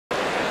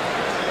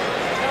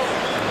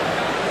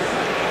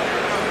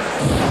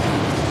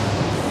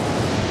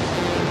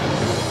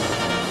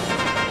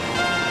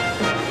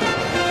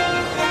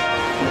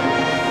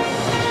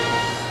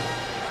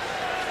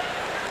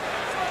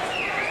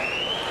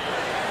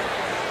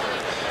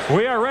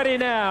We are ready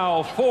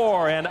now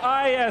for an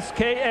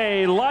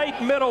ISKA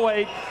light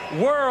middleweight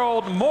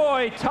World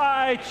Muay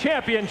Thai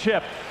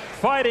Championship.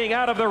 Fighting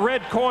out of the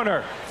red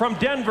corner from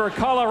Denver,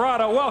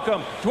 Colorado,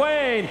 welcome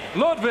Duane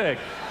Ludwig.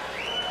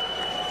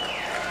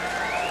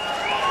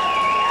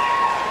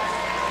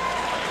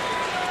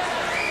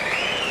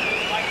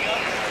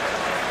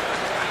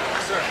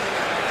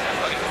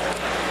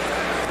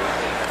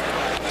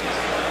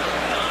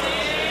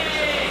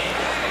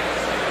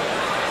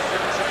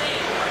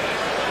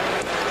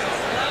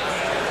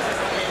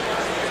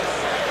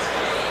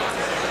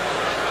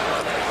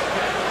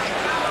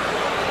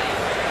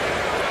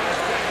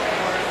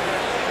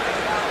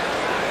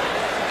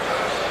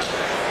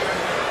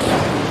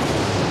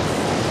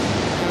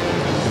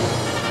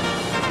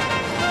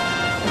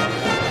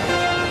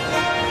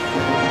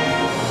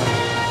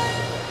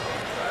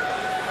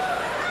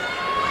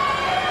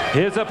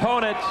 His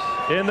opponent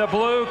in the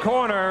blue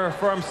corner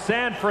from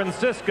San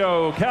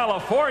Francisco,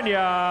 California,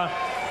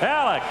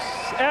 Alex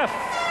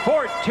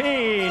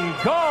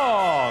F14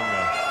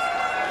 Gong.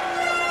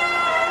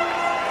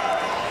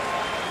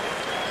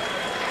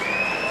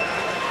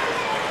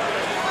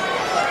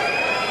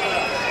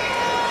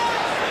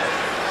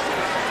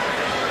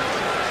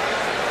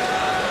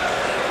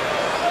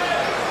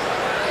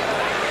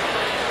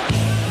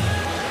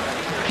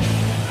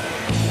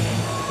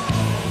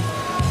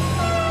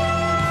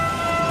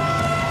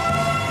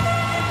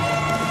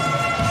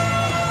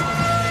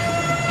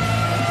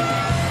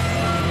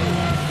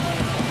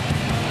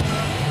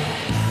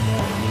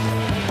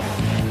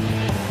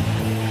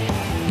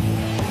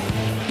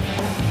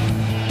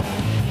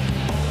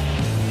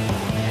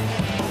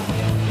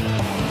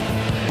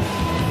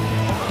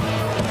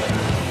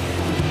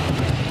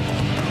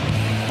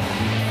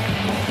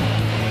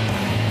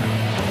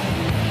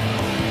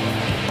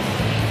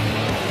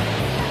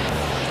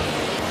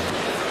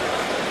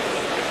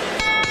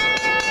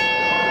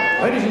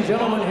 Ladies and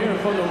gentlemen, here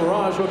from the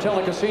Mirage Hotel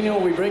and Casino,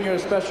 we bring you a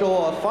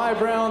special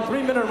 5-round,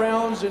 3-minute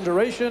rounds in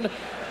duration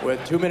with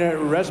 2-minute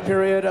rest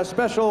period, a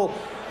special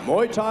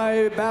Muay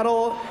Thai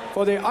battle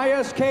for the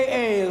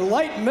ISKA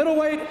Light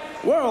Middleweight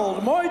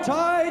World Muay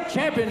Thai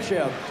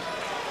Championship.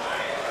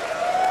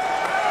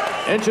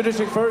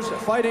 Introducing first,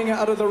 fighting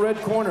out of the red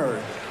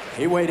corner.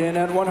 He weighed in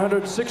at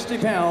 160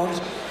 pounds.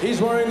 He's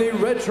wearing the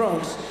red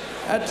trunks.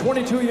 At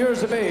 22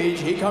 years of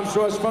age, he comes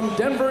to us from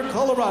Denver,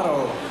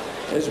 Colorado.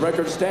 His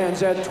record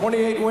stands at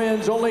 28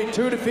 wins, only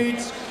 2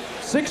 defeats,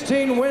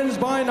 16 wins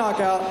by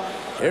knockout.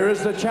 Here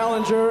is the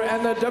challenger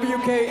and the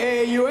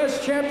WKA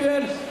US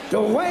champion,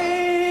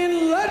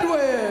 Duane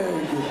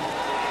Ludwig.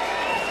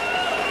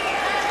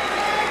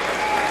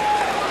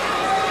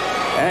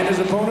 And his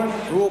opponent,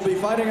 who will be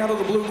fighting out of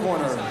the blue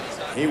corner.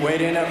 He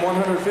weighed in at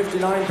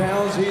 159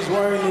 pounds. He's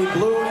wearing the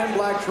blue and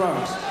black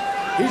trunks.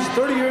 He's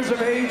 30 years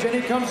of age, and he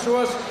comes to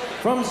us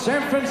from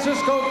San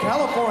Francisco,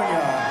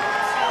 California.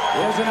 He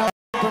has an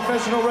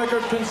professional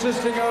record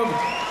consisting of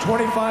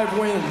 25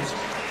 wins,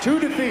 2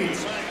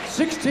 defeats,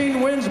 16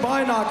 wins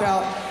by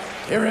knockout.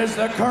 Here is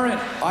the current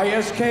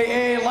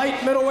ISKA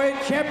light middleweight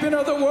champion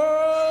of the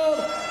world,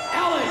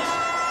 Alex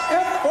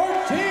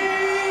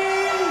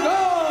F14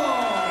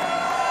 Gong.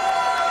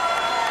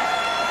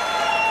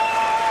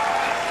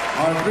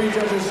 Our 3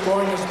 judges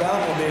scoring this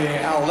bout will be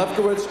Al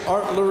Lefkowitz,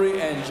 Art Lurie,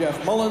 and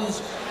Jeff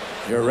Mullins.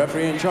 Your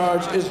referee in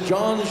charge is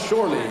John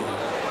Shorley.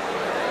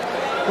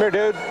 Come here,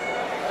 dude.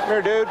 Come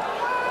here, dude.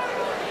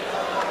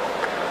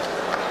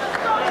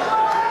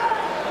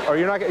 Are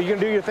you gonna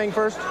do your thing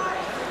first?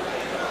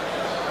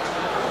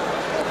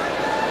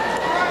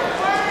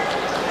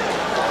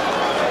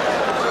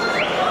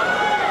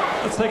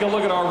 Let's take a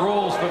look at our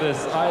rules for this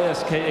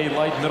ISKA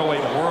Light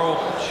Middleweight World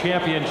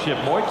Championship.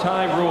 Muay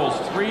Thai rules,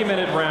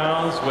 3-minute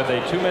rounds with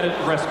a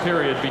 2-minute rest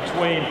period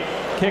between.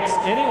 Kicks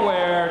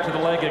anywhere to the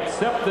leg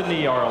except the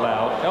knee are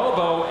allowed.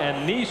 Elbow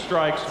and knee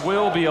strikes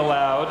will be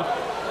allowed.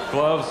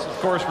 Gloves, of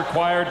course,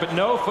 required, but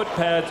no foot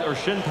pads or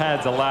shin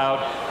pads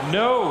allowed.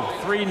 No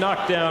 3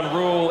 knockdown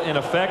rule in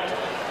effect.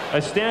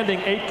 A standing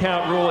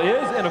 8-count rule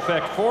is in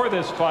effect for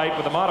this fight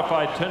with a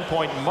modified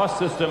 10-point must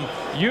system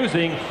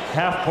using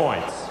half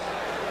points.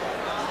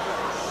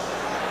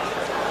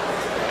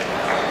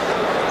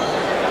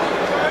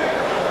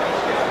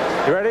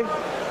 You ready?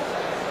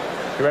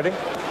 You ready?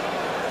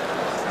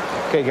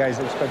 Okay, guys,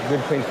 expect a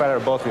good, clean fight out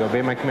of both of you.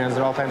 Obey my commands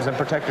at all times and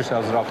protect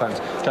yourselves at all times.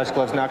 Touch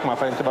gloves, knock them off,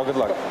 fight about good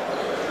luck.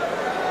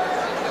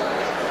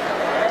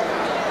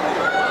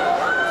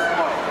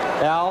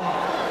 Al.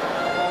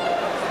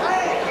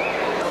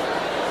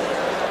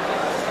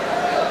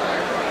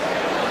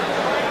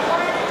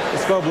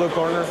 Let's go blue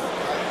corner.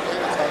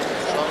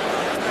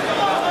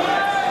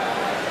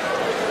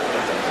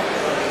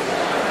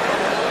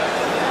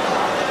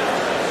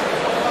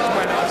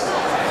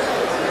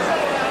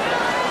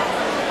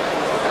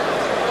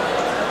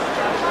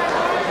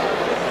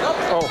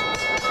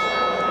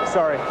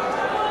 Sorry.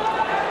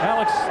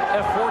 Alex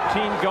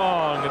F14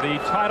 Gong, the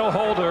title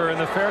holder in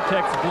the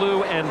Fairtex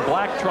blue and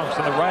black trunks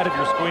on the right of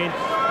your screen,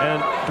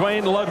 and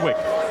Duane Ludwig,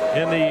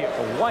 in the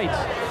white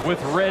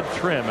with red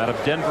trim out of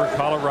Denver,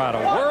 Colorado.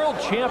 World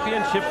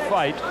Championship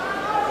fight.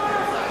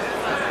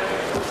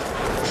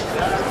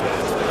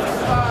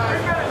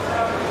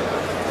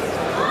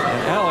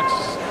 And Alex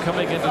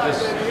coming into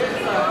this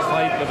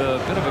fight with a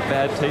bit of a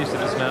bad taste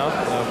in his mouth,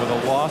 with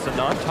a loss, a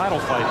non-title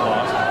fight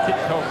loss.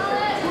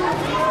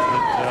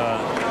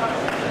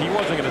 He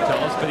wasn't going to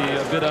tell us, but he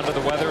a bit under the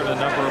weather in a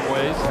number of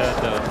ways.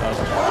 Had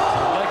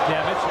leg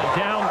damage, and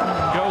down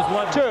goes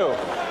Ludwig. 2.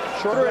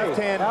 Short left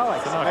hand.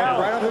 Alex.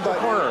 Right on the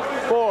corner.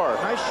 4.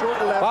 Nice short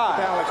left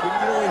 5. Alex. When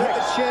you hit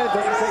the chin, it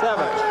doesn't take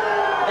 7.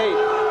 8.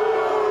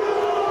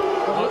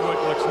 Ludwig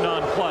looks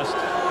nonplussed.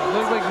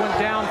 Ludwig went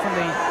down from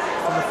the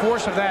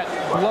force of that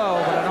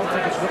blow, but I don't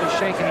think it's really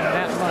shaken him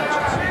that much.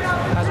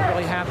 It hasn't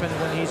really happened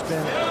when he's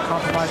been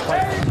compromised by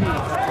fatigue.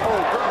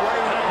 Oh, good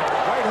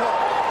right hook.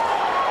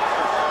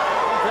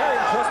 I'm very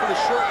impressed with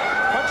the short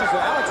punches that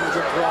Alex has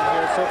been throwing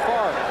here so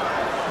far.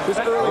 This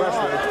early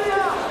on.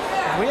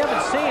 We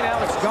haven't seen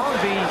Alex Gong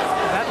be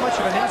that much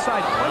of an inside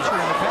puncher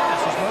in the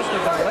past. He's mostly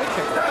been a leg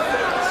kicker.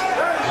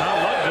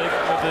 Now Ludwig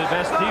with the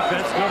best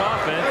defense, good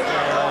offense.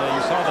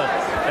 You saw the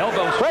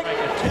elbow strike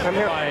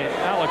attempt by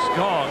Alex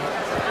Gong.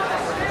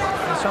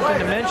 And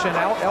something to mention,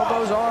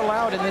 elbows are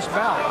allowed in this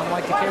bout,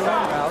 unlike the K1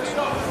 bouts.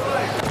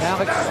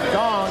 Alex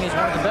Gong is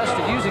one of the best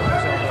at using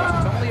those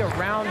elbows. It's only a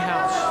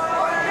roundhouse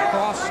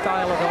cross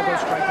style of elbow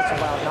strike that's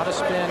allowed, not a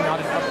spin, not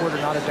an upward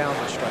or not a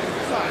downward strike.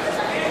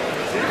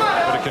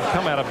 But it can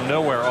come out of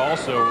nowhere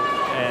also,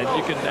 and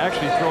you can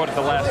actually throw it at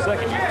the last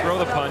second. You throw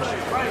the punch,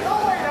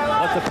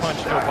 let the punch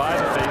go by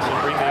the face,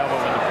 and bring the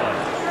elbow into play.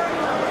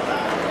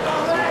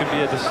 So it can be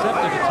a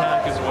deceptive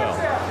attack as well.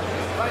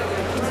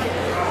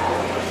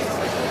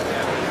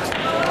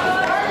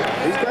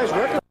 These guys'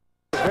 record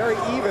is very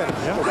even.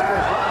 Yeah. But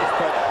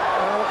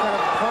I don't know what kind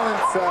of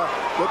opponents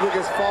Ludwig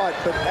has fought,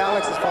 but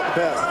Alex has fought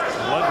the best.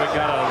 Ludwig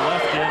got a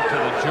left into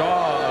the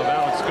jaw of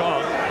Alex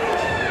Gong.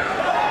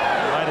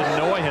 Might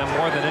annoy him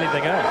more than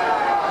anything else.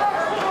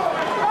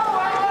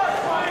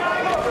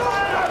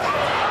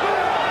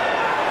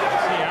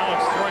 See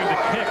Alex throwing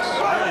the kicks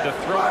really to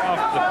throw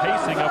off the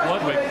pacing of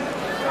Ludwig.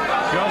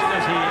 Just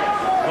as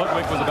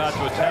Ludwig was about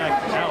to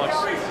attack, Alex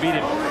beat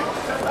him.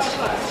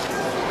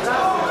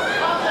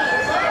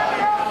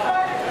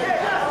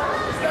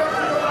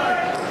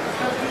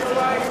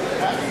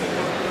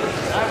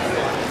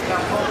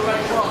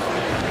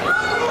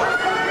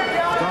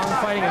 Gong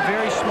fighting a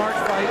very smart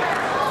fight,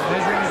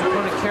 measuring his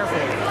opponent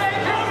carefully.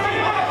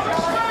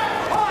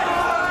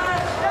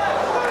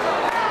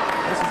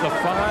 This is a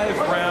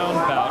 5-round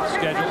bout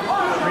scheduled,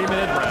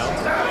 3-minute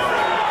rounds.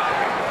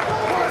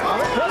 I'm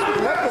impressed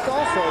with Ludwig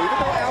also, even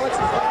though Alex is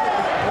not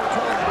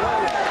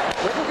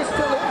Ludwig is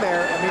still in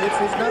there. I mean, it's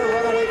not a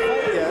runaway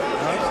fight yet.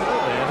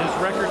 Absolutely, and his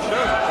record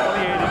shows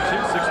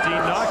 28-2,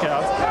 16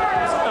 knockouts.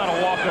 This is not a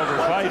walkover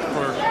fight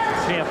for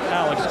champ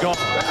Alex Gong.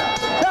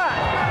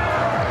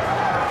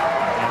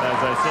 And as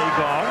I say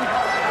Gong,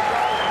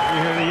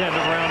 you hear the end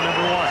of round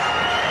number 1.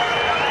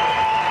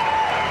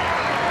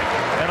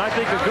 And I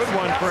think a good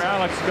one for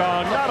Alex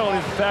Gong, not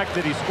only the fact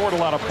that he scored a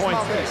lot of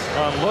points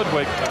on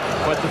Ludwig,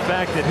 but the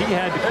fact that he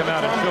had to come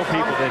out and show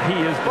people that he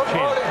is the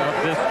champ of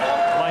this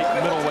light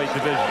middleweight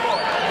division.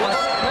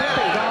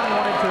 Gong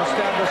wanted to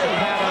establish a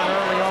pattern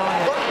early on.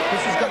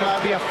 This is going to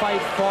be a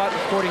fight fought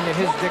according to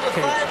his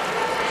dictates.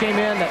 Came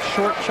in, that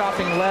short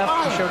chopping left.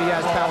 He showed he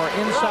has power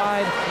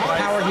inside. The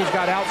power he's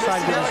got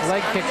outside with his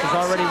leg kicks is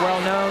already well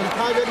known.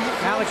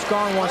 Alex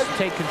Gong wants to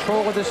take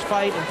control of this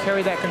fight and carry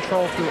that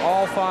control through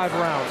all 5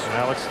 rounds.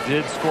 Alex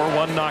did score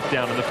 1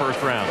 knockdown in the first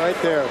round. Right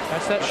there.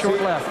 That's that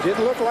short left.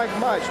 Didn't look like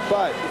much,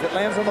 but if it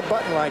lands on the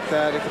button like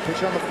that, it can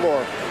put you on the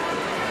floor.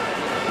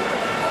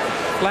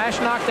 Flash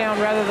knockdown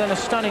rather than a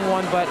stunning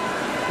one, but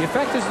the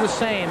effect is the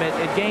same. It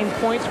gained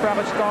points for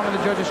Alex Gong on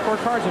the judges'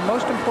 scorecards, and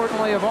most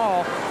importantly of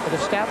all, it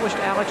established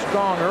Alex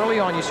Gong early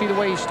on. You see the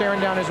way he's staring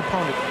down his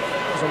opponent.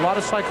 There's a lot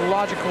of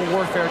psychological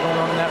warfare going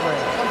on in that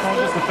ring. Well,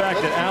 just the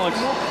fact that Alex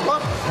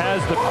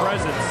has the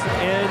presence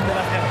in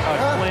a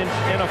clinch,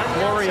 in a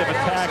flurry of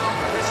attacks,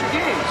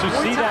 to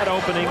see that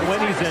opening when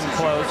he's in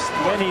close,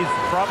 when he's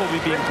probably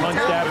being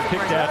punched at or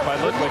kicked at by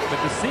Ludwig, but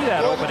to see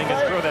that opening and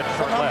throw that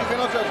short left,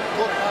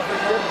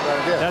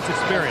 that's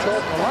experience.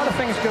 A lot of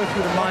things go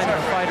through the mind of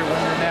a fighter when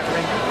you're in that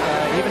ring,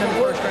 even in the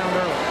first round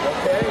early.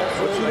 Okay,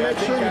 but you make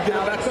sure you get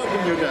it back up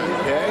when you're done,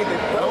 okay?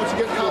 I don't want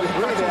you getting out of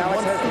Really,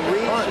 Alex has the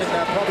reach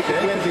and probably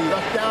could win the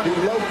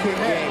low kick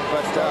game,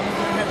 but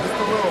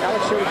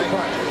Alex showed the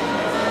punch.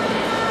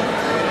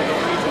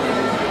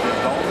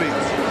 Don't beat.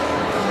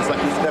 It's like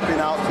he's stepping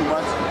out too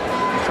much,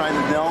 trying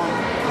to down.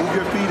 Move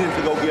your feet in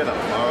to go get him,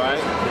 all right?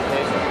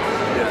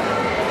 Yeah.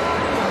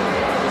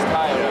 He's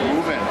tired. Yeah,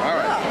 move in, all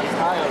right. He's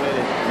tired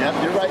already. Yep,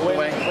 you're right,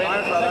 Duane.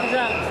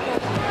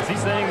 Is he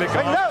saying that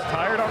Gong's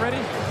tired already?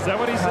 Is that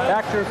what he said?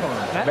 Back to your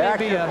opponent. That may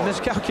be a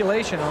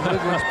miscalculation on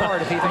Ludwig's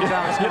part if he thinks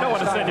Alex Gong You don't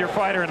want is to send tired. your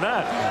fighter in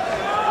that.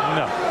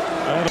 No,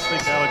 I don't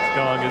think Alex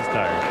Gong is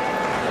tired.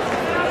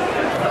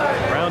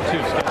 Round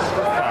 2, scheduled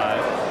for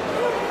 5.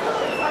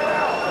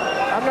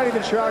 I'm not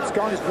even sure Alex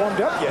Gong is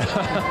warmed up yet.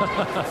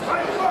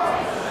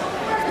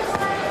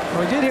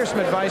 We did hear some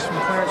advice from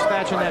Clarence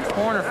Thatch in that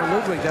corner for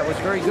Ludwig. That was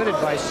very good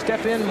advice.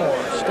 Step in more.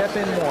 Step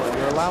in more.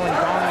 You're allowing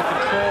Gong to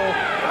control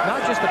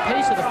not just the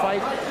pace of the fight,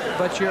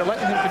 but you're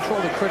letting him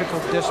control the critical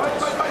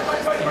distance.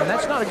 And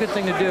that's not a good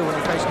thing to do when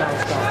you're facing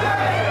Alex Gong.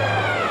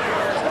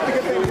 It's not a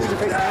good thing to do to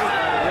face anybody,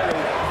 really.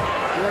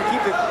 You want to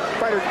keep the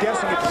fighter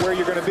guessing at where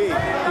you're going to be,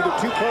 either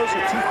too close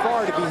or too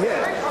far to be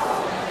hit.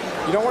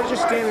 You don't want to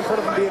just stand in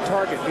front of him and be a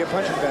target, be a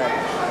punching bag.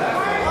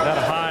 That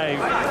high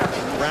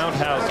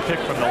roundhouse kick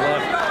from the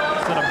left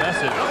sent a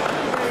message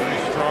very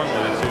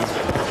strongly to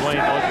Duane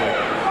Ludwig.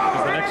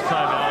 Because the next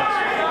time Alex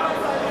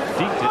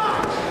deked it,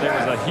 there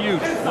was a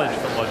huge flinch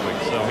from Ludwig.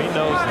 So he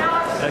knows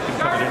that can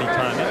come at any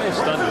time. He may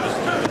stun you just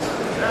a bit.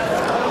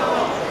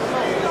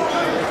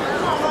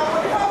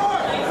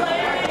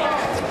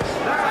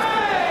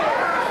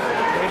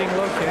 Waiting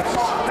low kicks.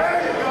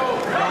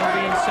 Gong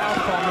being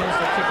southpaw means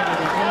they're kicking to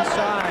the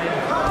inside.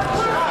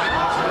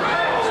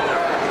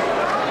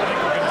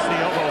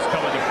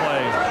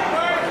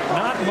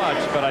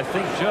 Much, but I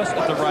think just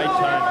at the right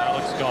time,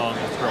 Alex Gong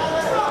will throw it.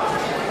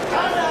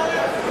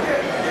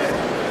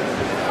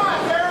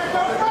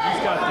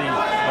 He's got the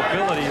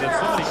ability that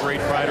so many great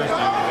fighters do.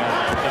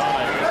 Tell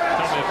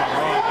me if I'm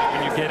wrong, but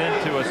when you get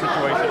into a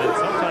situation, and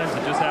sometimes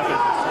it just happens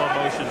in slow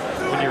motion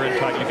when you're in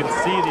tight, you can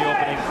see the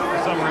opening for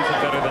some reason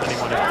better than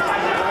anyone else.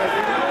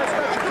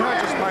 It's not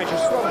your conscious mind, your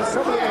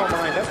subliminal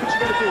mind. That's what you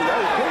got to do.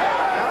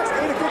 Alex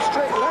ate a good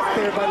straight left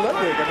there by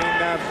Ludwig. I mean,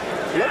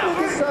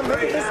 Ludwig is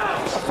making this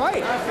a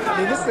fight.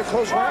 I mean, this is a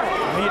close round.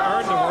 He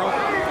earned the world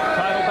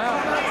title bout.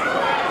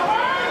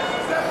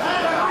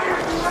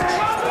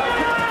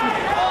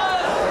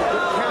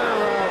 Good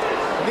counter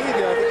knee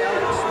there. I think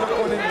Alex snuck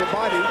one into the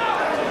body.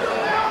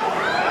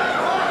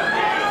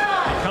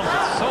 He comes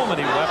with so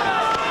many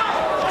weapons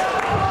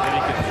that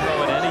he can throw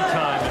at any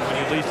time and when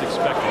you least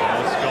expect it.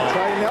 Alex Gong.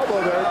 Tried an elbow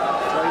there.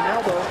 Tried an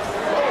elbow. Oh,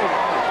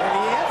 and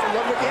he answered.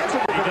 Ludwig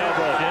answered with an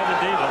elbow. He did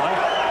indeed. The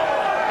left.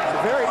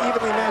 Very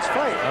evenly matched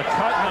fight. A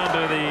cut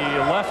under the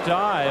left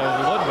eye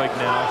of Ludwig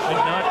now should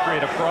not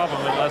create a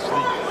problem unless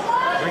the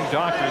ring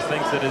doctor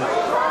thinks that it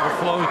will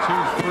flow too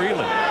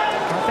freely.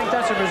 I think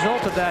that's a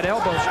result of that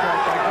elbow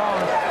strike by Gong.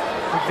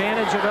 The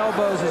advantage of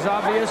elbows is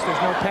obvious.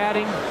 There's no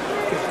padding.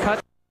 You can cut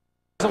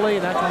easily,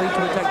 and that can lead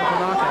to a technical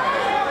knockout.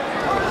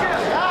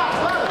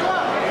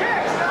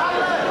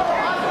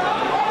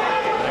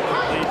 That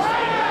could lead to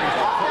increased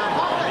pressure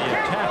on the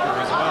attacker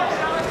as well.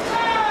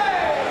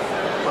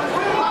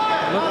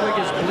 Ludwig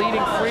is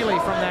bleeding freely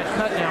from that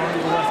cut now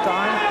into the left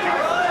eye.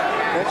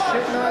 That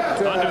should not...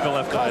 Under the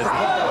left eye.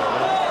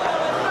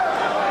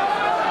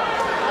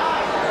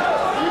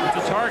 It's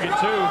a target,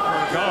 too, for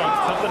Gong.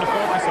 Something to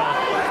focus on.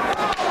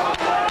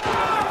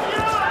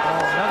 Oh,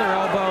 another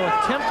elbow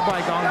attempt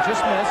by Gong, just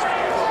missed.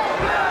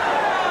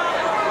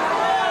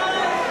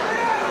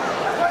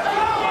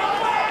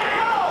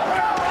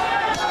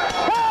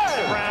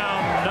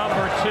 Round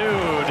number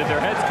 2. Did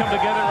their heads come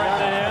together right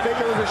there? I think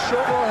there was a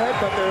short roll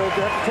headbutt there. We'll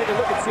have to take a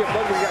look and see if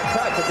Ludwig got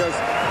cut because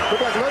it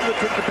looked like Ludwig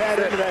took the bad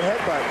end of that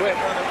headbutt.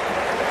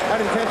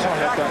 Unintentional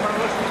headbutt.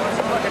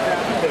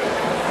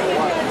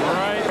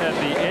 Right at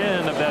the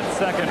end of that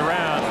second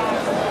round,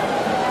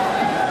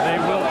 they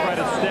will try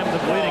to stem the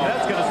bleeding.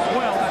 That's going to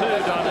swell too,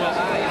 Don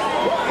Wilson.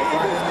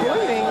 If it's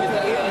bleeding,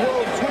 it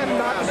will tend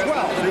not to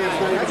swell.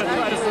 They're going to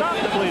try to stop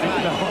the bleeding.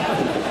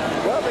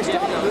 Well, if they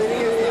stop the bleeding,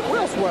 it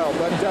will swell.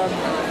 But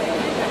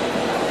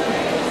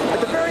at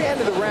the very end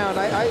of the round,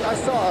 I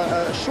saw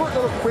a short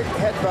little quick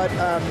headbutt.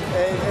 And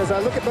as I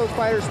look at both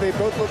fighters, they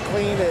both look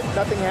clean.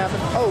 Nothing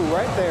happened. Oh,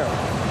 right there.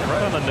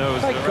 Right on the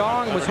nose. Like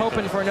Gong was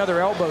hoping for another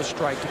elbow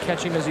strike to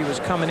catch him as he was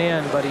coming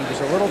in, but he was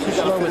a little too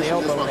slow with the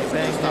elbow and they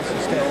banged this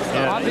instead.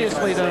 Yeah,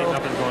 Obviously, though,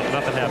 nothing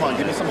happened. Come on,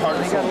 give me some heart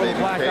and he got a soul, little baby.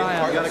 black Okay? eye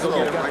on You gotta him. go He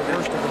get it got right the there.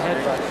 first of the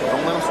headbutt.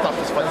 Don't let him stop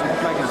this fight.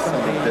 You're making some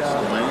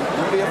distance, man.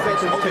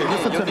 Okay,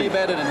 listen to me.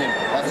 better than him.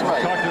 That's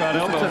right. Talked about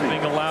Listen elbows to me.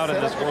 being allowed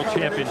in this World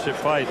Championship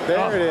fight.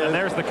 There it is. And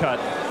there's the cut.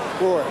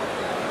 Boy,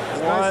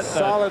 What nice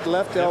solid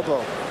left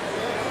elbow.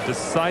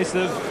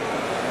 Decisive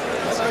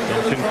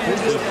and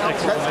conclusive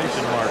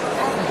exclamation mark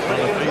on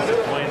the face of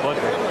Duane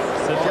Ludwig.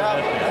 Simple as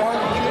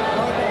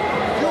that.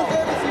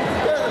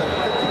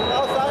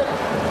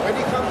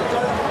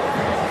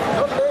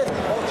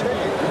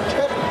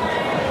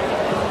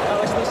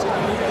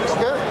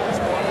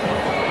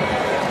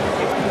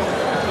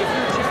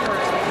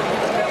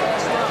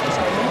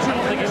 I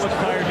don't think he looks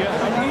tired yet.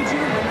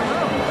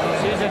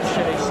 Season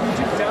shakes.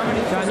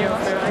 Daniel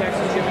Fairtex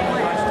is giving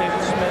advice to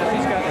David Smith.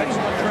 He's got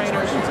excellent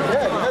trainers. There's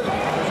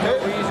no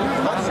reason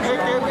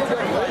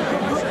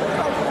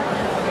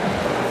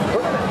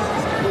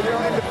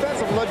in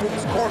defense of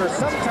Ludwig's corner,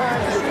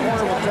 sometimes your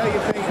corner will tell you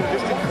things that are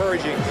just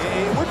encouraging.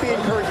 It would be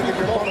encouraging if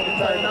your opponent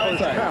retired in the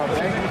first round,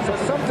 okay? So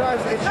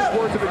sometimes it's just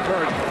words of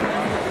encouragement.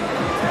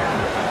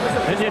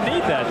 And you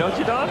need that, don't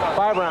you, Don?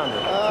 5-rounder.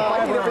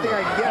 I need everything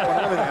I can get when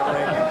I'm in that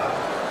ring.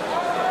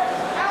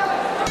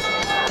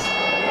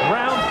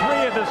 Round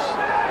 3 of this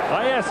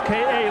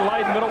ISKA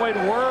Light Middleweight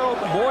World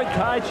Muay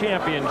Thai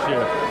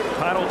Championship.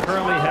 Title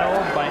currently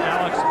held by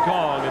Alex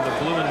Gong in the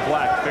blue and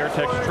black.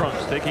 Fairtex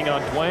trunks, taking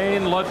on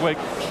Duane Ludwig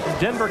from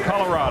Denver,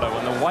 Colorado,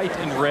 in the white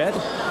and red.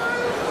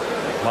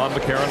 Lon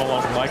McCarron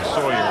along with Mike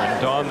Sawyer and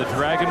Don the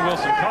Dragon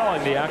Wilson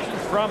calling the action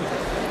from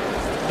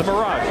the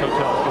Mirage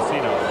Hotel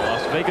Casino,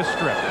 Las Vegas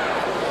Strip.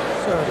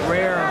 So a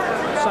rare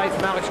sight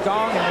from Alex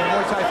Gong, and in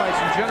Muay Thai fights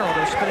in general,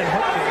 they're spinning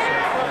hook kicks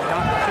are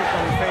not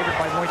particularly favored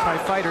by Muay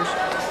Thai fighters.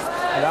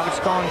 But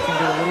Alex Gong can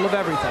do a little of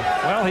everything.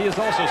 Well, he is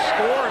also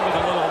scoring with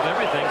a little of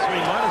everything, so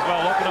he might as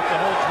well open up the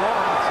whole drawer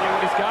and see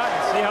what he's got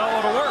and see how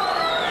it'll work.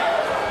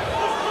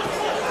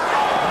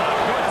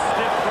 Good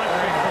stiff front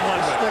kick from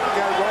Ludwig. Stuck the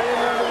guy right in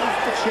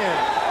underneath the chin.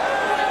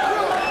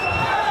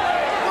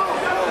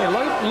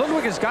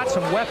 Ludwig has got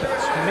some weapons.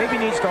 He maybe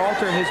needs to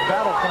alter his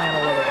battle plan a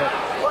little bit.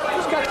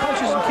 He's got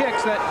punches and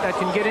kicks that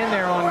can get in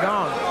there on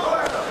Gong.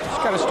 He's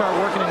got to start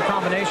working in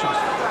combinations.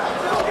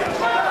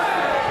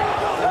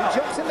 When he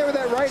jumps in there with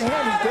that right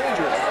hand, he's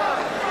dangerous.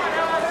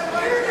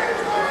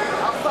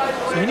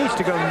 So he needs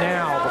to go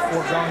now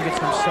before Gong gets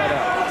him set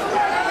up.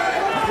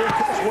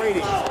 He's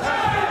waiting.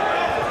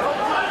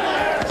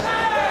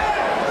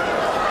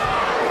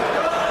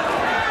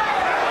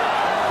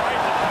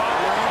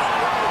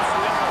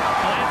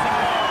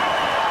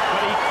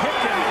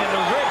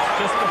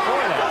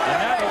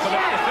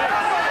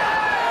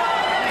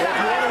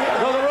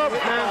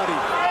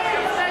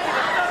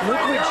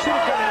 Ludwig should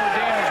have done more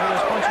damage with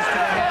those punches to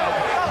the head,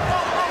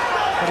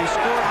 but he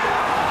scored.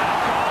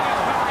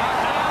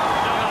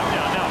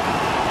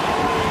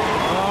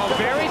 Oh,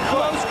 very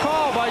close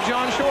call by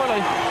John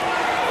Shorley.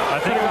 I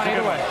think it was a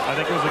good one. I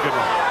think it was a good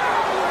one.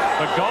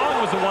 But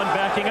Gong was the one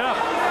backing up.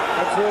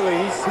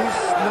 Absolutely. He's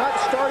not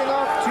starting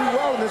off too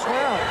well in this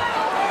round.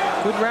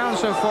 Good round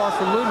so far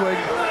for Ludwig.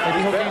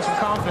 Maybe he'll gain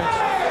some confidence.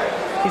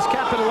 He's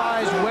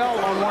capitalized well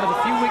on one of the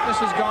few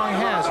weaknesses Gong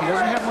has. He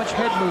doesn't have much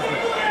head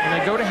movement. When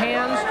they go to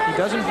hands, he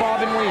doesn't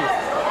bob and weave.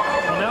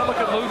 Well, now look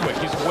at Ludwig.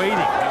 He's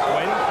waiting. He's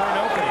waiting for an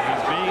opening.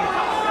 He's being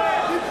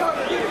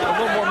a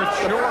little more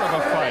mature of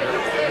a fighter.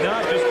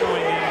 Not just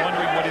going in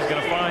wondering what he's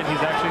going to find.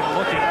 He's actually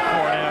looking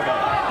for an elbow.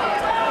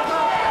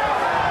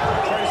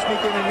 Trying to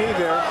sneak in a knee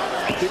there.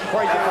 Didn't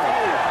quite get it.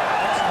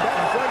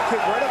 That front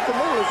kick right up the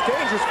middle is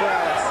dangerous for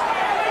Alex.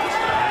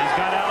 And he's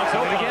got Alex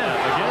open again.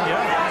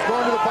 Yeah. He's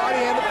going to the body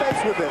and the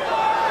face with it.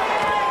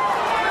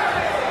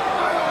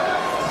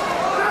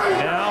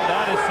 Now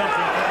that is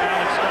something for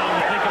Alex Gong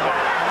to think about.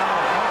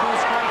 Elbow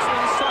strikes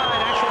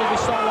inside. Actually, we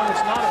saw one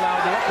that's not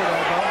allowed, the upward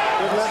elbow.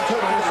 Good left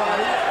hook to the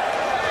body.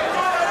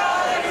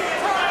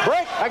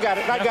 Break! I got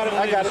it.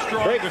 Break.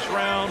 Strongest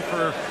round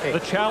for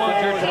the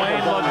challenger,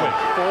 Duane Ludwig.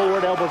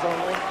 Forward elbows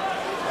only.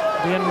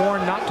 Being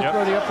warned not to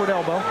throw the upward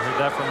elbow. I heard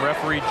that from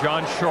referee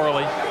John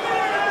Shorley.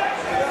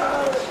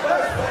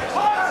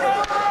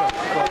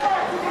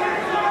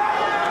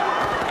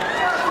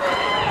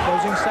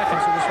 Closing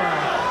seconds of this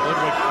round.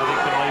 Ludwig, I think,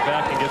 can lay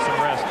back and get some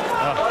rest.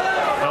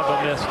 Elbow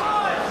missed.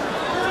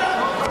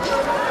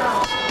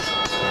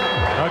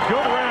 A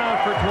good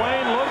round for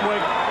Duane Ludwig.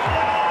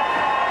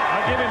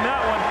 I'll give him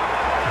that one.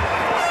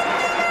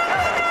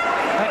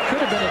 That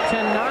could have been a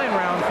 10-9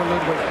 round for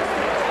Ludwig.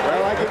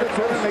 Well, I give it to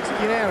him. It makes it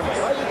unanimous.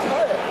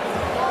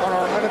 On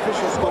our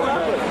unofficial score.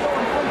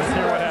 Let's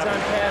hear what happened.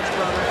 On pads,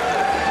 brother.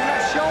 You're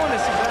not showing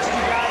us the best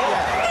you got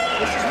yet.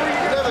 This is where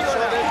you're going to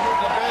feel that.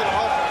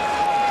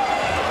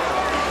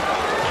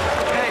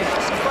 Hey,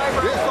 it's a fight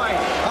for a fight.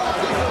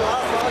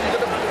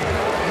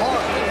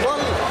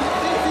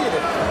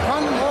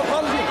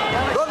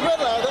 Don't bet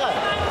like that.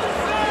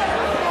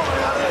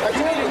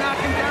 You need to knock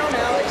him down,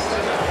 Alex.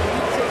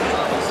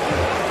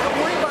 Don't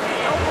worry about the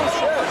elbow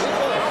shots.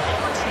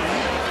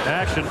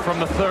 Action from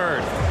the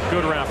third.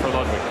 Good round for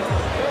Ludwig.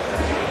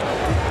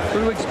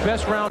 Ludwig's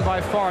best round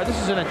by far. This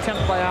is an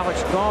attempt by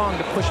Alex Gong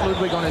to push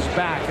Ludwig on his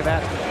back.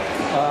 That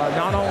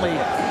not only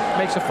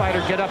makes a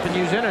fighter get up and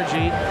use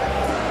energy,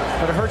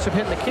 but it hurts him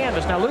hitting the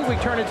canvas. Now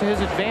Ludwig turned it to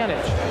his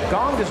advantage.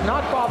 Gong does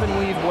not bob and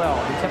weave well.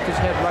 He kept his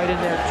head right in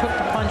there, took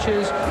the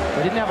punches.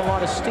 He didn't have a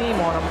lot of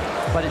steam on him,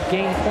 but it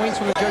gained points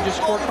on the judges'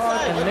 scorecard,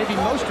 and maybe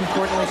most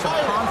importantly, some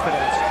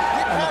confidence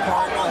on the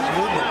part of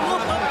Ludwig.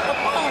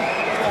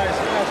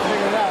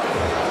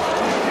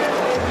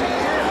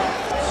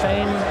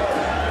 Same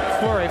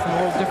flurry from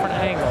a little different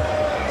angle.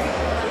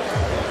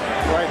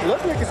 Right,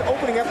 Ludwig is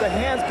opening up the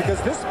hands because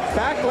this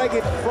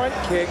back-legged front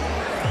kick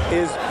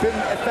has been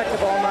effective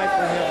all night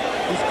for him.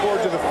 He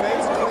scored to the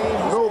face clean,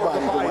 he scored to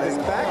the body.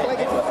 This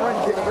back-legged front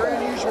kick, a very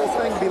unusual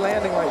thing to be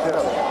landing like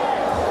this.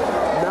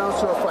 Now it's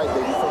your fight,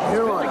 baby. From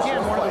here on.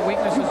 Again, one of the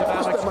weaknesses of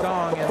Alex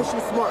Gong. Push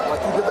him smart like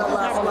you did that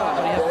last Not a lot,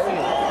 but he has a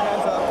feel.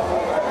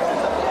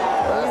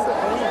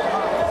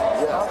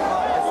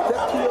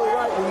 Step to your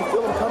right when you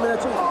feel him coming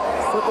at you.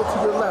 Circle to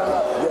your left.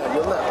 Yeah,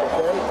 your left,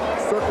 okay?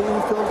 Circle when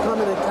you feel him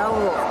coming and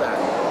counter off that.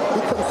 He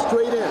comes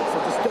straight in, so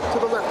just step to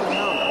the left and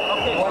counter.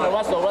 Well,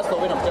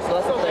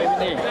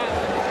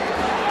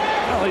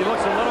 he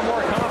looks a little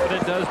more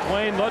confident, does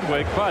Duane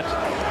Ludwig, but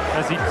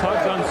as he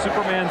tugs on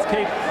Superman's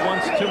cape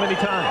once too many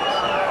times.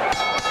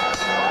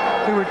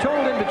 We were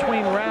told in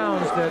between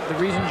rounds that the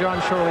reason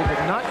John Shirley did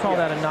not call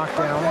that a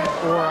knockdown,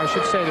 or I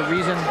should say the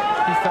reason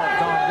he felt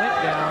Gong went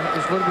down,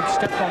 is Ludwig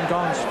stepped on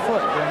Gong's foot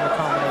during the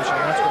combination.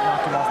 That's what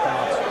knocked him off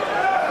balance.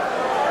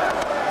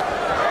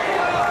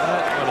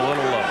 That went a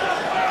little low.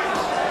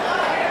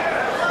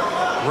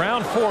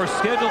 Round 4,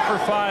 scheduled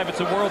for 5. It's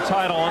a world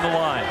title on the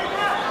line.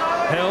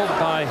 Held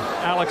by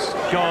Alex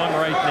Gong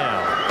right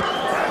now.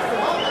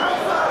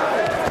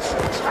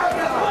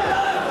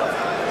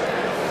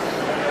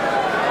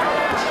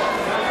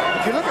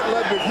 If you look at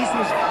Ludwig, he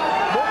seems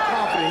more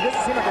confident. He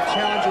doesn't seem like a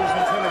challenger who's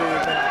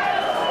intimidated. But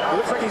it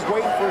looks like he's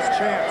waiting for his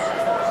chance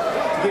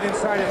to get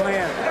inside and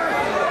land.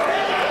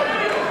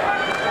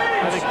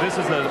 I think this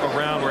is a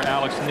round where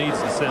Alex needs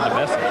to send a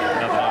message,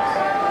 nothing else.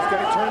 He's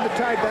got to turn the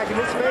tide back in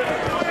his favor.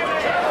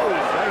 Oh,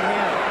 right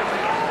hand.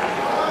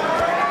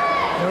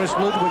 Notice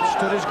Ludwig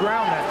stood his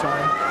ground that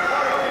time.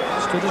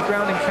 Stood his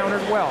ground and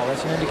countered well.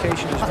 That's an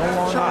indication he's no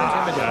longer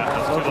intimidated.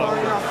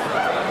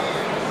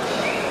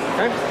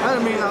 Okay. I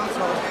didn't mean that. I'm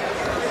sorry.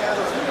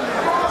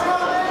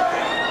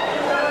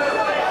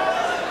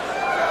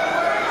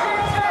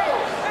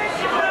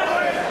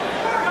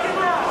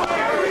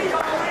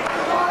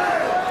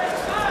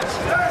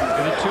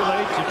 Is it too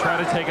late to try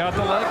to take out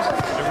the legs?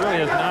 It really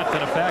has not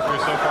been a factor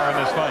so far in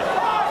this fight.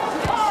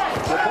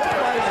 Well, both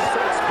fighters are so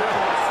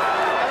experienced.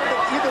 I don't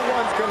think either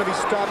one's going to be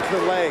stopped to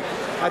the leg.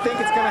 I think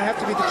it's going to have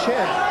to be the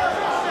chin.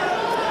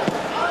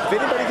 If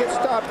anybody gets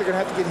stopped, they're going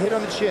to have to get hit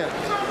on the chin.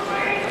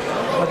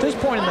 At this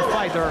point in the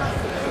fight, they're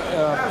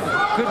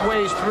good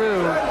ways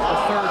through the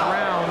third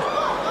round.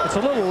 It's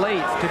a little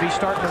late to be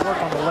starting to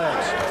work on the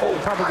legs. We're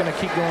probably going to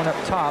keep going up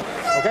top.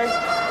 Okay?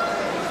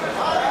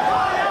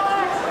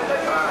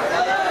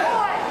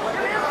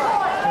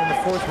 In the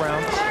fourth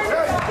round,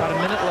 about a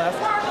minute left.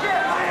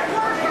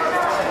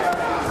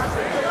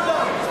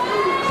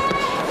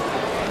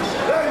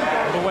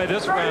 The way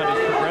this round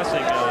is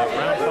progressing,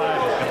 round 5 is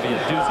going to be a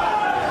doozy.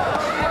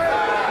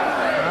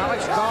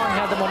 Alex Gong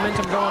had the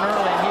momentum going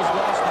early, and he's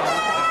lost it.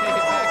 He's going to take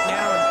it back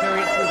now and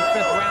carry it through the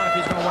 5th round if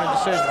he's going to win a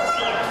decision.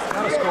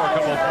 Got to score a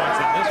couple of points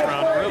in this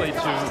round, really,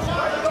 to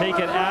take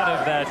it out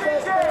of that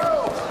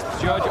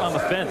judge on the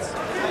fence.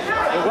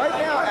 Well, right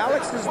now,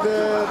 Alex is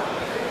the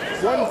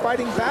one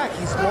fighting back.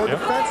 He's more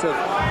defensive.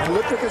 And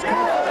Ludwig is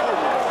coming.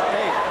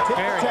 Hey, tit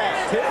for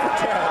tat, tit for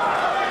tat.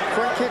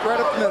 Front kick right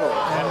up the middle.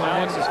 And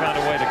Alex has found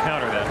a way to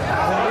counter that.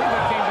 And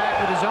Ludwig came back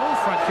with his own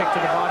front kick to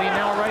the body, and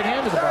now a right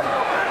hand to the body.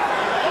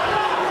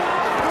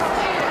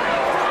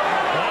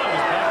 Gong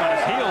was back on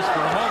his heels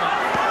for a moment.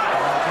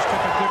 Just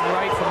took a good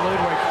right from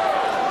Ludwig.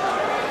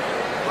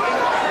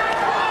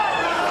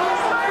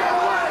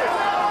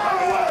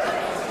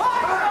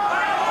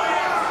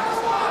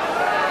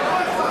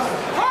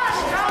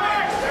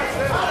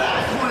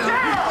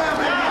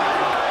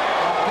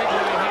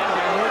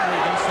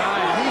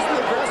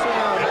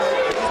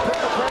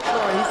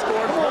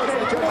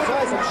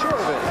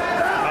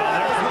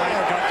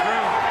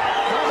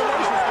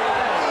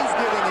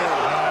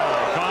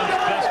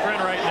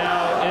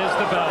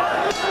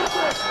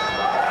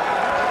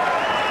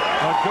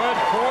 Good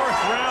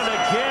fourth round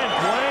again.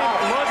 Duane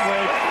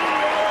Ludwig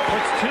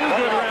puts 2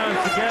 good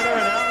rounds together,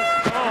 and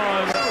Alex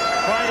Gong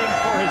fighting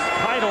for his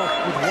title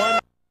with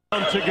 1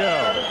 round to go.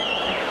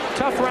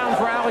 Tough round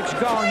for Alex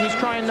Gong. He's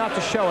trying not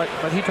to show it,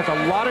 but he took a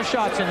lot of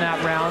shots in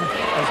that round,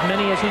 as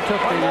many as he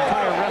took the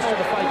entire rest of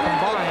the fight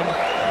combined.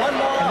 And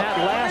that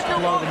last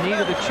blow, the knee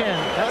to the chin,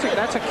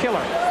 that's a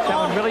killer. That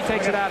one really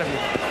takes it out of you.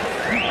 Let's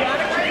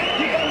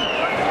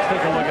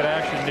take a look at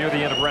action near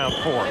the end of round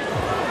 4.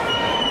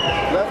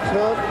 Left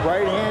hook,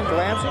 right hand,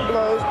 glancing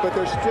blows, but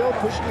they're still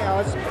pushing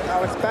Alex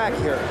back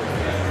here.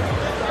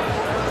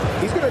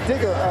 He's going to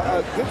dig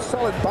a good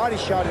solid body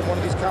shot in one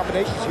of these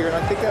combinations here, and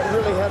I think that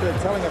really had a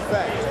telling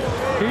effect.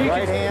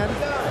 Right hand.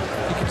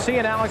 You can see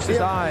in Alex's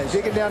eyes.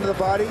 Digging down to the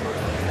body.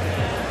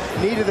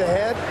 Knee to the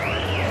head.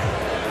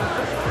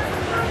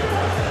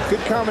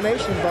 Good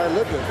combination by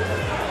Ludwig.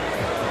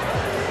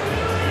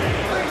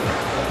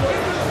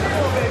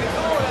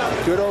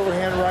 Good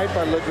overhand right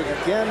by Ludwig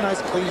again.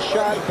 Nice clean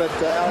shot, but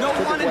Alex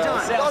took it well.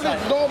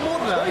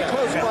 Very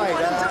close fight.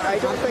 I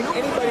don't think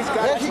anybody's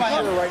got it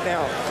right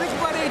now.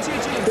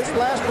 This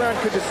last round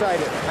could decide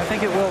it. I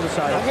think it will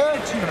decide it.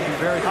 It's going to be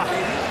very tough.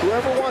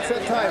 Whoever wants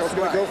that title is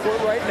going to go for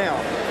it right now.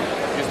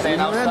 You're staying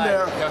outside.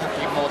 You'll have to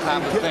give more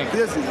time to think.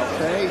 Busy,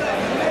 okay?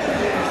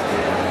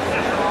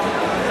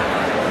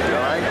 You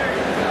all right?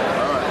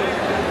 All right.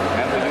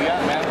 Man, what you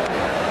got, man?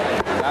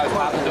 Now it's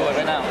time to do it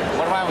right now.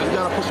 What round was You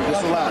gotta push it. This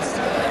is the last.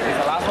 Is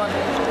the last one?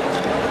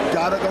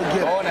 Gotta go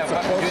get it. Oh, It's a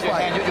close use your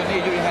hand, fight. use your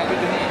knee, use your hand,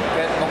 use your knee.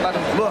 Don't let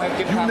them Look,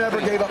 give you time to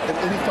never think. gave up in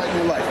any fight in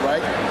your life,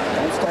 right?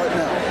 Don't start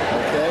now,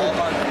 okay?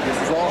 This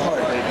is all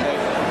hard, baby.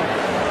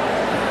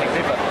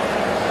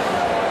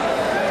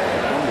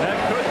 That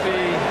could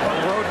be a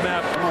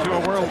roadmap to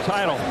a world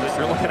title that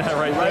you're looking at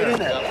right Right there.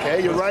 in it,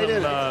 okay? You're right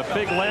in it.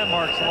 Big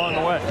landmarks along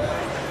the way.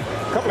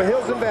 A couple of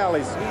hills and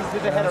valleys.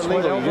 That's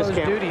what elbows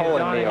do to you,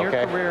 Don. In your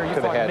career, you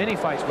fought many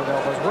fights with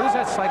elbows. What does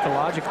that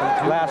psychologically do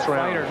to a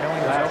fighter knowing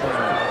his elbows?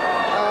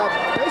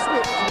 Basically,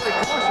 it's very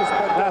cautious,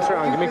 but Last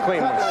round,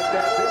 clean one. Like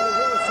that, then the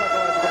real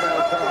psychological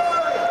battle comes.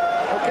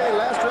 Okay,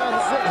 last round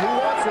is it. Who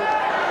wants it?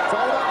 It's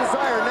all about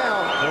desire now.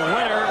 The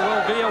winner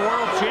will be a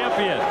world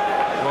champion.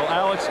 Will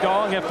Alex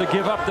Gong have to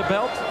give up the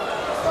belt?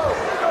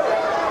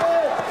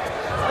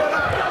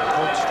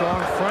 Good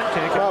strong front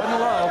kick. Up in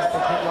the low.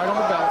 Right on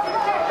the belt.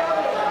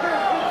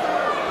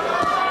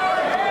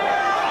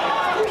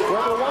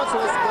 Whoever wants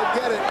it, go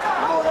get it.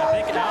 I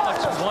think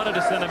Alex wanted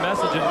to send a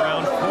message in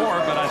round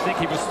 4, but I think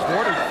he was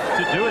thwarted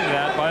to doing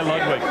that by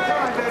Ludwig.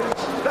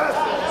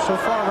 So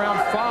far, round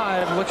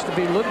 5 looks to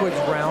be Ludwig's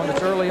round.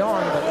 It's early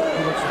on, but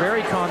he looks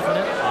very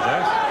confident.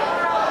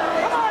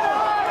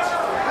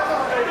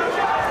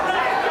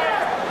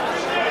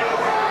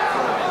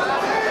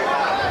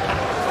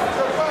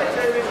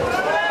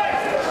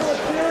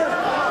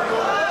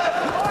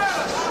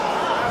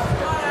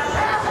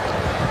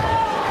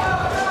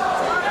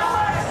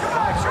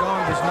 Alex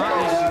Gong does not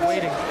need to be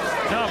waiting.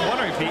 Now I'm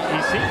wondering if he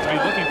seems to be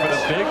looking for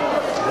the big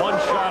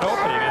one-shot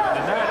opening,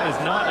 and that is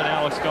not an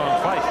Alex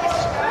Gong fight.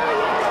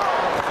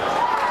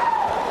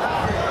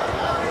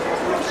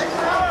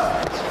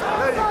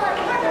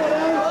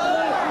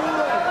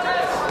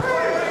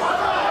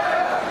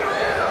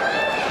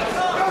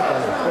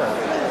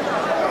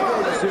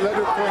 See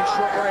Ludwig throwing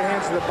short right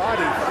hands to the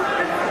body,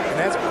 and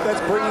that's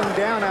bringing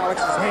down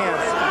Alex's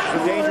hands. It's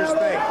a dangerous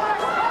thing.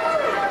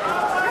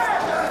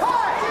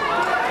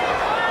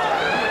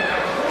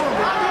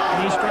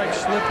 Knee strike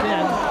slipped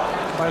in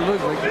by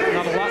Ludwig.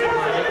 Not a lot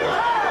behind it.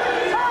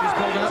 He's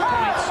building up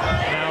points.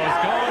 Now is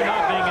Gong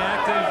not being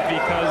active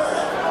because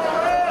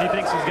he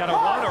thinks he's got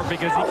it won, or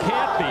because he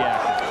can't be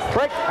active?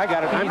 Break. I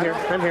got it. I'm here.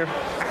 I'm here.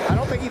 I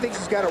don't think he thinks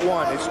he's got it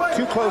won. It's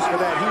too close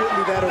for that. He wouldn't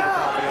be that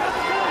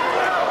overconfident.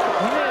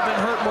 He may have been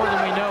hurt more than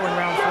we know in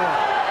round 4.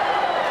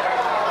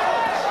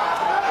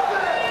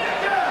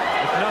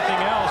 If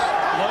nothing else,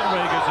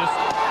 Ludwig is just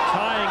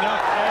tying up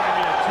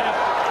every attempt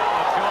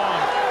at Gong.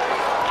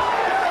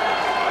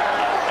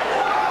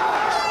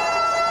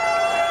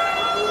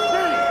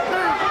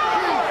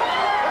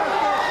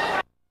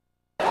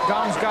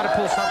 Gong's got to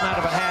pull something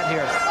out of a hat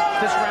here.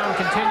 If this round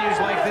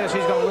continues like this,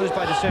 he's going to lose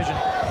by decision.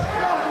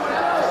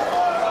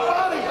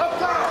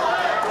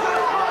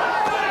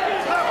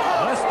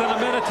 Less than a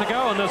minute to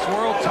go in this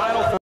world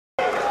title.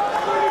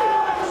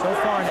 So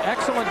far, an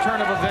excellent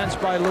turn of events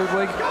by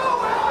Ludwig.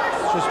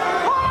 Just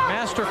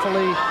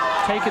masterfully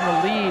taking the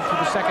lead for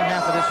the second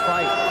half of this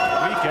fight.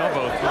 Weak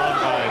elbow thrown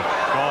by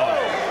Gong.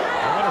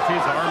 I wonder if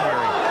he's arm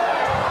weary.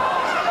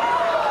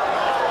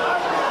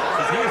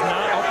 Since he's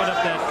not opened up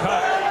that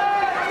cut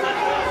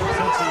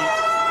since he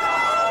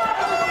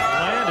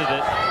landed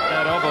it,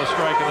 that elbow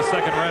strike in the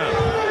second round.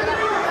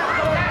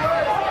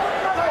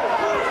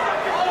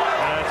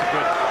 That's a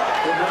good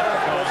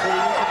left for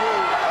Gong.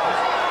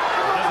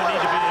 Doesn't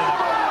need to be in the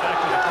back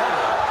of the corner.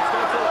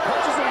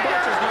 Punches and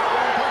bunches, not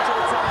one punch at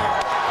a time.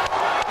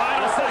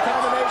 Final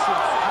seconds.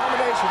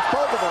 Combinations,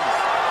 both of them.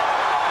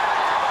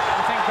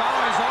 I think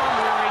Gong is arm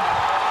weary.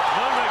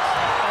 Ludwig's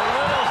a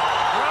little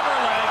rubber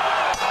leg.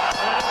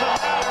 And it's a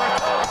matter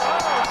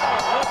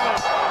of Ludwig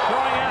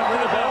throwing after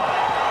the bell.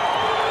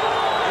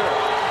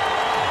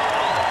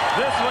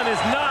 This one is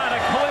not a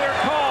clear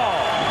call.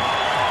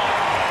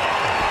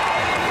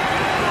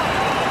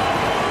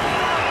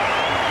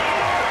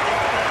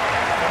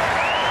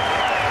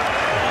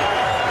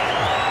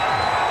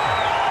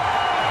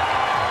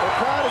 The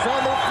crowd is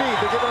on their feet.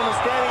 They're giving them a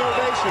standing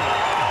ovation.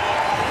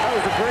 That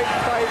was a great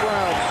fight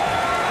round.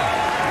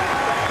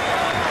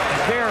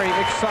 Very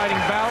exciting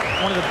bout.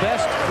 One of the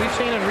best we've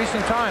seen in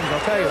recent times,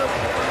 I'll tell you.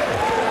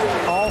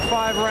 All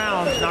 5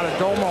 rounds, not a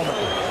dull moment.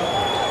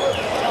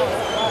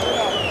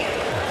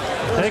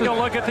 Take a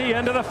look at the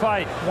end of the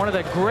fight. One of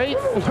the great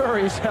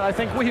flurries that I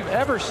think we've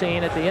ever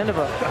seen at the end of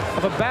a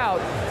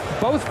bout.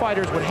 Both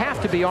fighters would have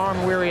to be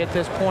arm weary at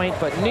this point,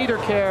 but neither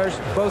cares.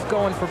 Both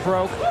going for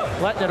broke,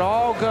 letting it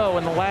all go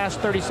in the last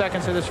 30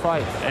 seconds of this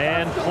fight.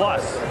 And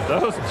plus,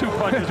 those 2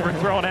 punches were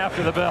thrown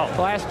after the bell.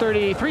 The last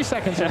 33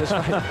 seconds of this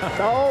fight.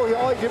 Oh,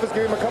 all he did was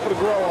give him a couple to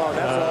grow on.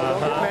 That's all.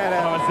 Don't get mad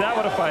at him. Oh, is that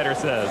what a fighter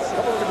says? A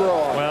couple to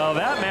grow on. Well,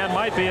 that man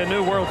might be a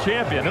new world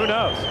champion. Who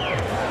knows?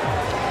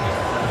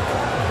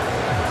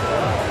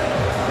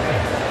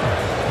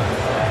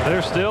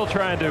 They're still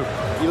trying to.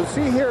 You'll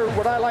see here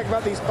what I like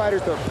about these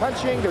fighters. They're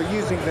punching. They're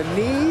using the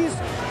knees.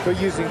 They're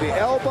using the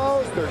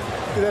elbows.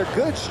 They're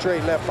good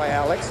straight left by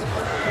Alex.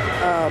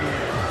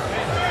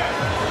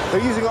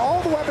 They're using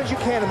all the weapons you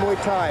can in Muay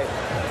Thai.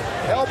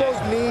 Elbows,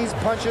 knees,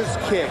 punches,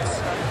 kicks.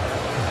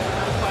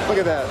 Look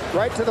at that.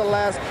 Right to the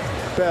last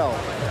bell.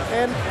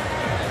 And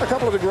a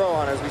couple to grow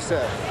on, as we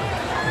said.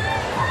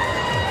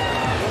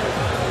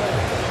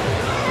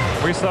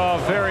 We saw a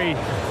very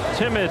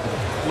timid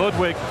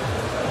Ludwig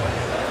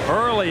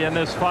early in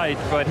this fight,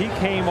 but he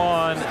came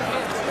on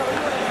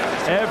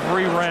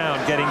every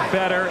round, getting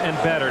better and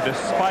better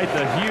despite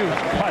the huge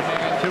cut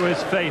to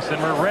his face.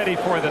 And we're ready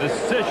for the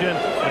decision,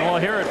 and we'll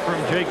hear it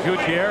from Jake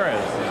Gutierrez.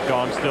 Is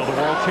Gong still the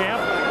world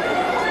champ?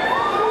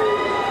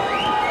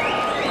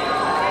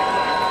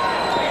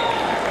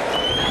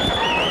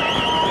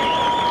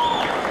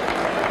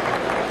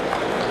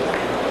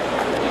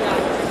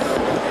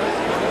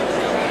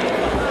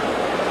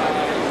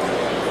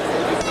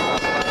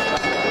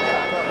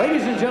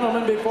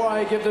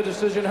 give the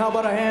decision. How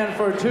about a hand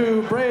for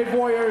two brave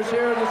warriors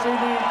here this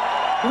evening,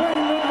 Duane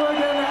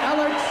Ludwig and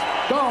Alex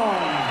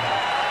Gong.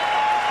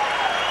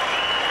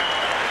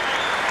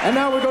 And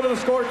now we go to the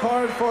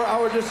scorecard for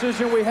our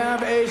decision. We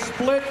have a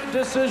split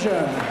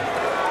decision.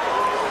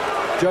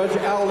 Judge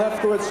Al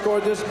Lefkowitz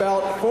scored this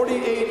bout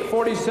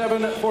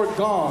 48-47 for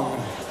Gong.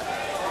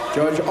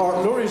 Judge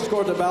Art Lurie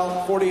scored the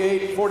bout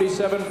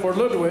 48-47 for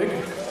Ludwig.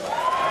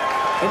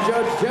 And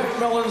Judge Jeff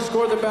Mellon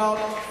scored the bout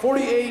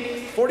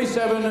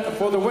 48-47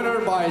 for the winner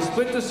by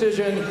split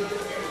decision.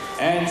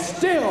 And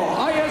still,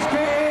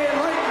 ISKA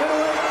light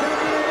middleweight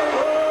champion of the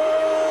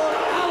world,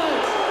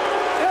 Alex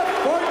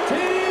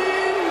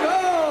F-14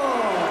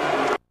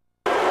 Gong.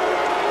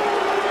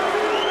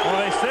 Well,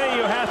 they say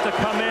you have to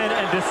come in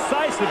and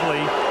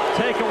decisively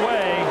take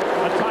away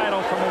a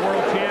title from a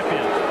world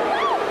champion.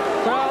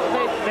 Well,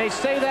 they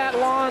say that,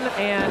 Lon,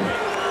 and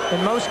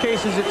in most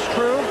cases it's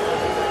true.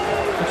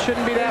 It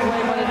shouldn't be that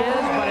way, but it is.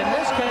 But in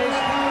this case,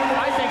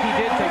 I think he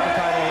did take the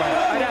title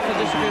away. I'd have to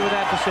disagree with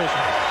that decision.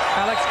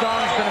 Alex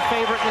Gong's been a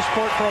favorite in this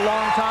sport for a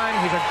long time.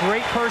 He's a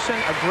great person,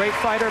 a great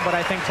fighter, but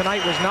I think tonight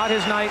was not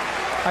his night.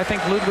 I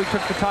think Ludwig took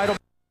the title.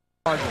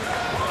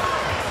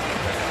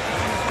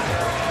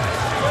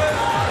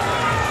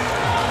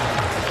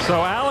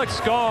 So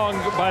Alex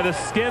Gong, by the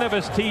skin of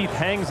his teeth,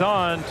 hangs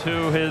on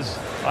to his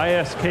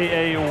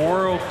ISKA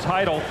world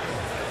title.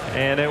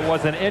 And it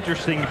was an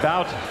interesting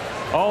bout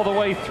all the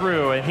way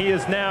through. And he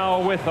is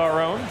now with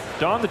our own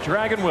Don the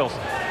Dragon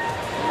Wilson.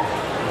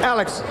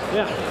 Alex.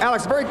 Yeah.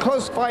 Alex, very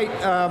close fight.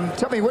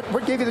 Tell me, what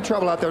gave you the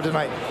trouble out there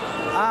tonight?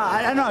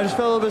 I don't know. I just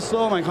felt a little bit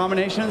slow in my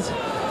combinations.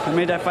 I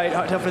made that fight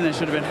tougher than it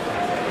should have been.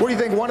 What do you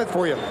think won it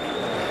for you?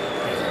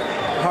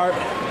 Heart.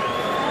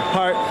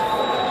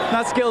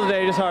 Not skill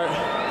today, just heart.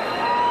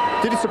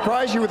 Did he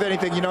surprise you with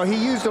anything? You know, he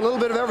used a little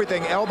bit of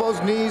everything.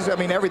 Elbows, knees, I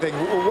mean, everything.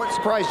 What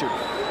surprised you?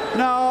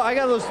 No, I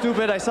got a little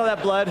stupid. I saw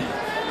that blood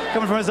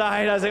coming from his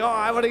eye. I was like, oh,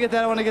 I want to get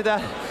that, And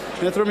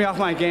it threw me off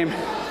my game.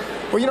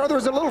 Well, you know, there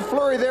was a little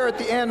flurry there at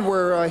the end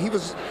where he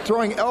was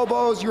throwing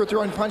elbows, you were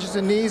throwing punches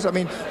and knees. I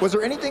mean, was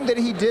there anything that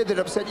he did that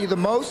upset you the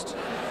most?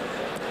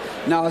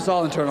 No, it's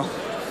all internal.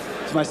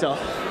 It's myself.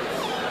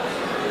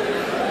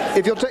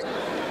 If you'll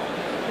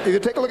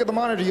take a look at the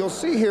monitor, you'll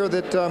see here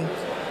that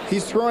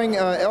he's throwing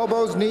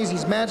elbows, knees,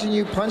 he's matching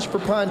you punch for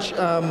punch.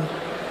 Tell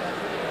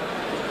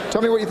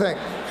me what you think.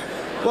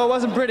 Well, it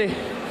wasn't pretty.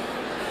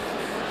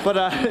 But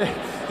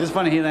it's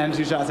funny, he landed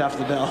 2 shots after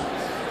the bell.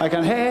 I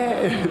kind of,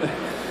 hey.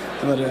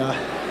 But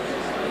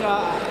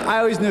I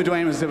always knew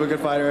Duane was a good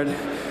fighter, and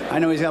I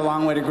know he's got a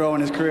long way to grow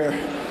in his career.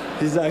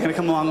 He's going to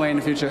come a long way in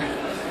the future.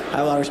 I have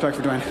a lot of respect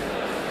for Duane.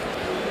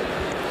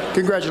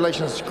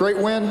 Congratulations. Great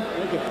win.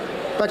 Thank you.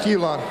 Back to you,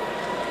 Lon.